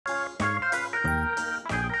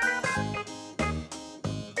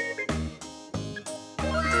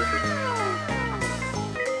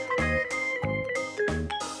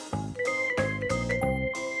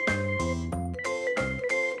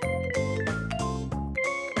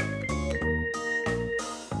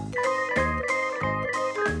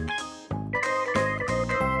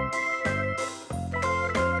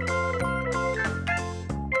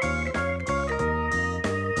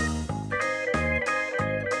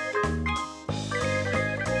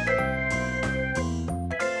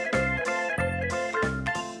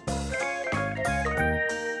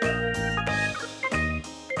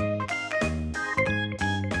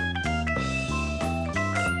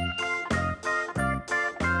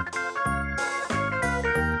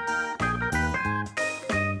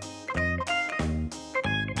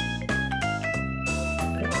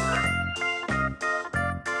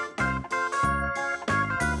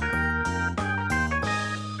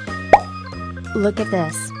Look at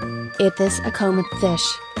this. Is this a common fish?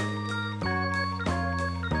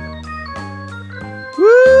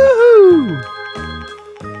 Woohoo!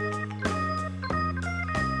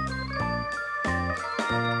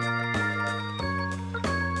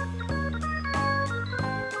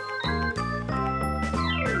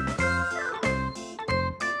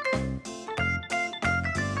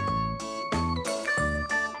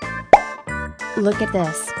 Look at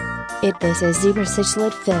this. Is this a zebra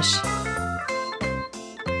cichlid fish?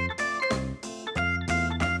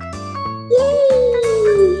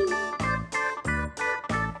 Yay!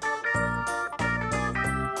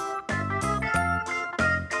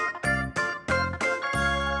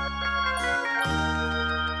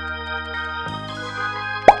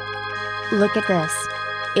 Look at this.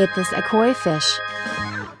 Is this a koi fish?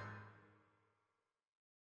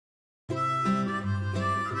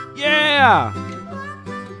 Yeah!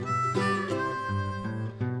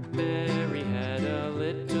 Mary had a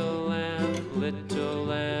little lamb, little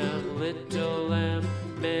lamb, little lamb.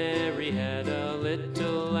 Mary had a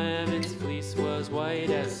little lamb, its fleece was white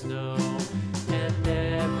as snow. And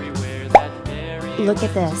everywhere that Mary Look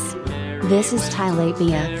at went, this. Mary This is went, tilapia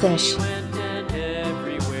Mary fish. went, and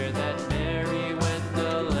everywhere that Mary went,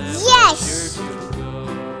 the lamb Yes! was sure to go.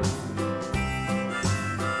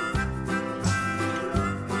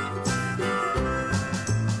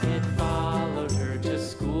 It followed her to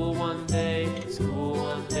school one day, school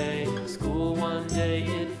one day, school one day.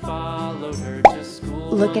 It followed her to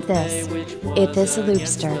school. Look at one this. day, which Is was this a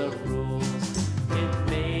against lobster? the rules. It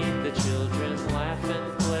made the children laugh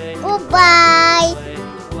and play. Goodbye.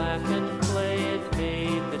 Laugh and play. It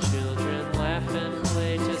made the children laugh and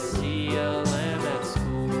play to see a lamb at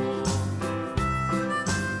school.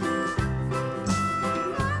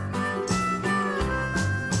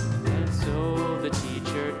 And so the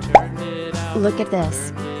teacher turned it out. Look at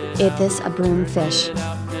this. Is this a broom fish?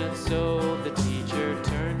 And so the teacher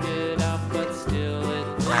turned it out, but still it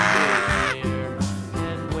lingered there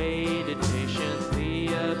and waited patiently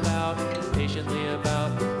about, and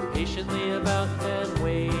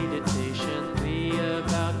waited patiently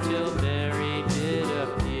about till Mary did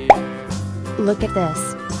appear. Look at this.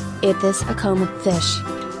 Is this a common fish?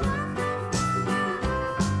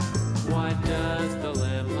 Why does the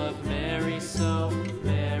lamb love Mary so?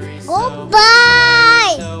 Mary so?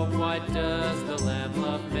 Goodbye. So why does the lamb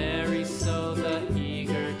love Mary so? The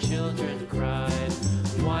eager children cried.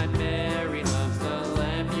 Why Mary loves the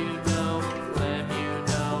lamb, you know, lamb, you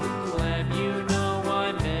know, lamb, you know.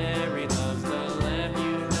 Why Mary loves the lamb,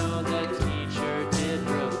 you know. The teacher did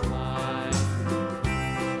reply.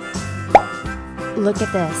 Look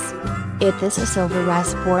at this. Is this a silver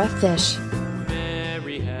raspora fish?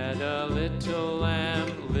 Mary had a little lamb,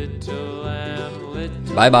 little lamb,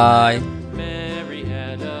 little. Bye bye. Mary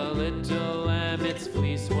had a little lamb, its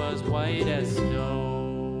fleece was white as snow.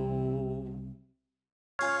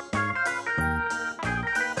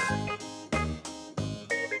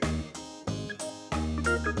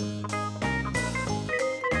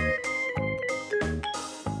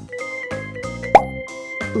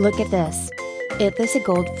 Look at this. Is this a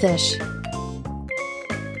goldfish?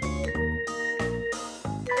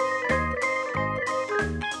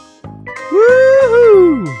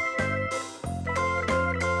 Woohoo!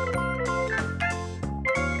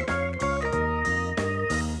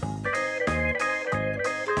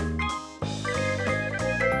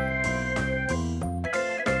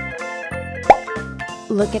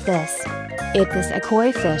 Look at this. Is this a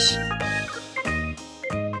koi fish?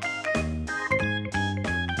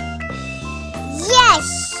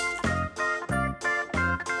 Yes.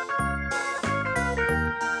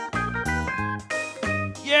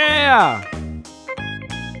 Yeah!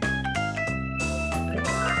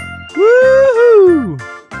 Woohoo!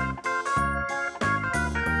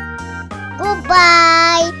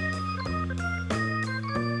 Goodbye.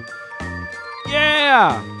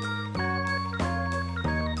 Yeah!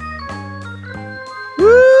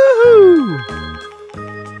 Woohoo!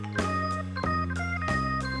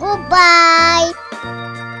 Goodbye.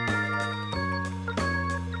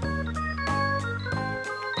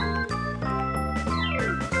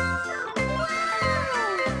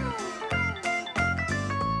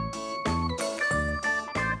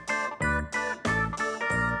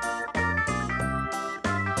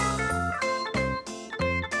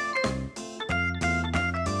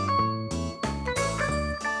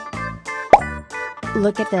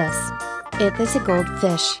 Look at this. Is this a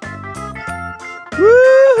goldfish?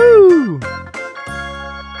 Woohoo!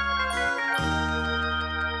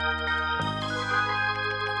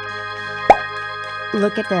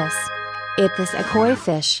 Look at this. Is this a koi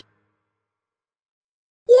fish?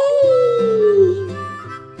 Yay!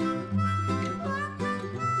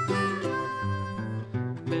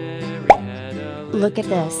 Look at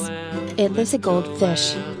this. It is a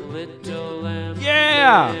goldfish. Little lamb.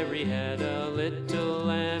 Yeah! Mary had a little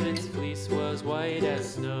lamb. Its fleece was white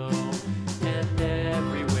as snow. And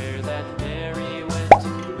everywhere that Mary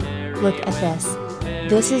went, Mary Look at went. this.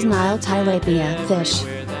 This is Nile tilapia fish.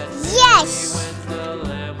 Everywhere that Yes! Mary went, the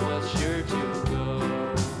lamb was sure to go.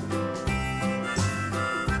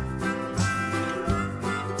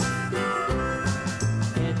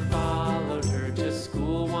 It followed her to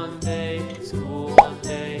school one day,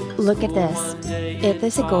 Look at this. It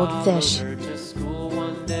is a goldfish. Followed her to school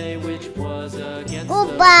one day, which was against the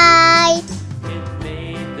Goodbye! It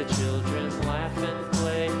made the children laugh and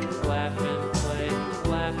play, laugh and play,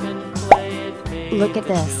 laugh and play. It made Look at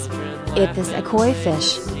the this. children It laugh is a and koi play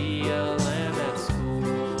fish. to see a lamb at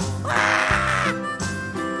school.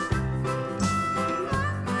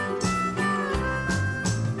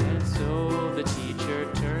 And so the teacher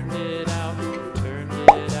turned it out, turned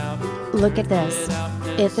it out. Look at this.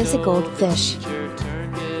 It is a goldfish. Teacher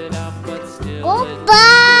turned it out, but still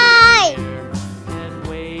Goodbye! and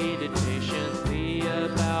waited patiently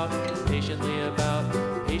about, and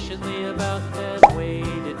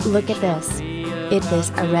waited. Look at this. It is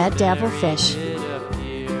a red devilfish.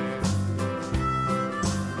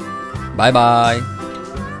 Bye bye.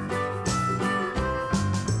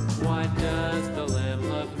 Why does the lamb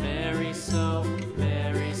love Mary so?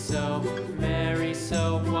 Mary so, Mary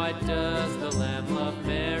so. Why does the lamb love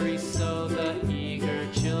Mary so? The eager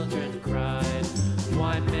children cried.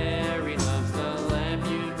 Why Mary loves the lamb,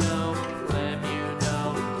 you know, lamb, you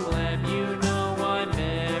know, lamb, you know. Why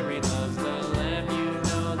Mary loves the lamb, you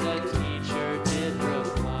know. The teacher did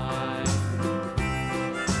reply.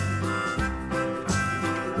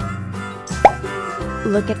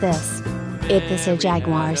 Look at this. It is a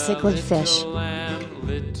jaguar cichlid fish. Little lamb,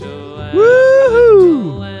 little lamb, Woohoo!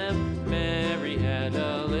 little lamb. Mary had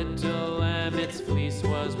a little lamb. Its fleece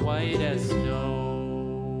was white as snow.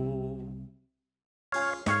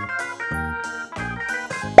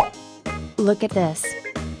 Look at this.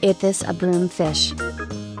 It is a broomfish.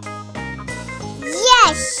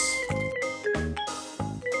 Yes!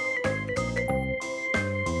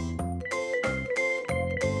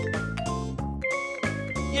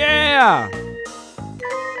 Yeah!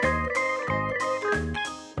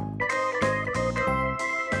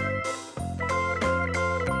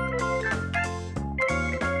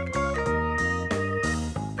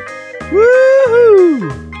 Woohoo!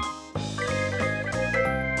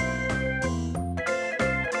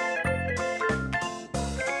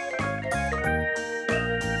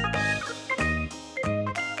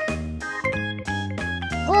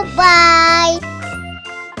 Goodbye!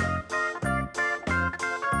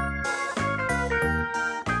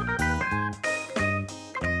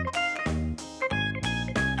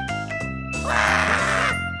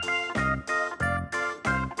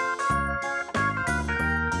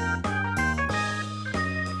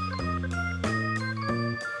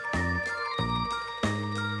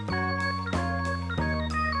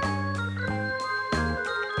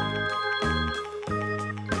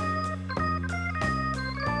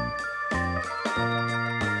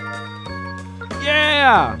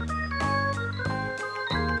 Yeah!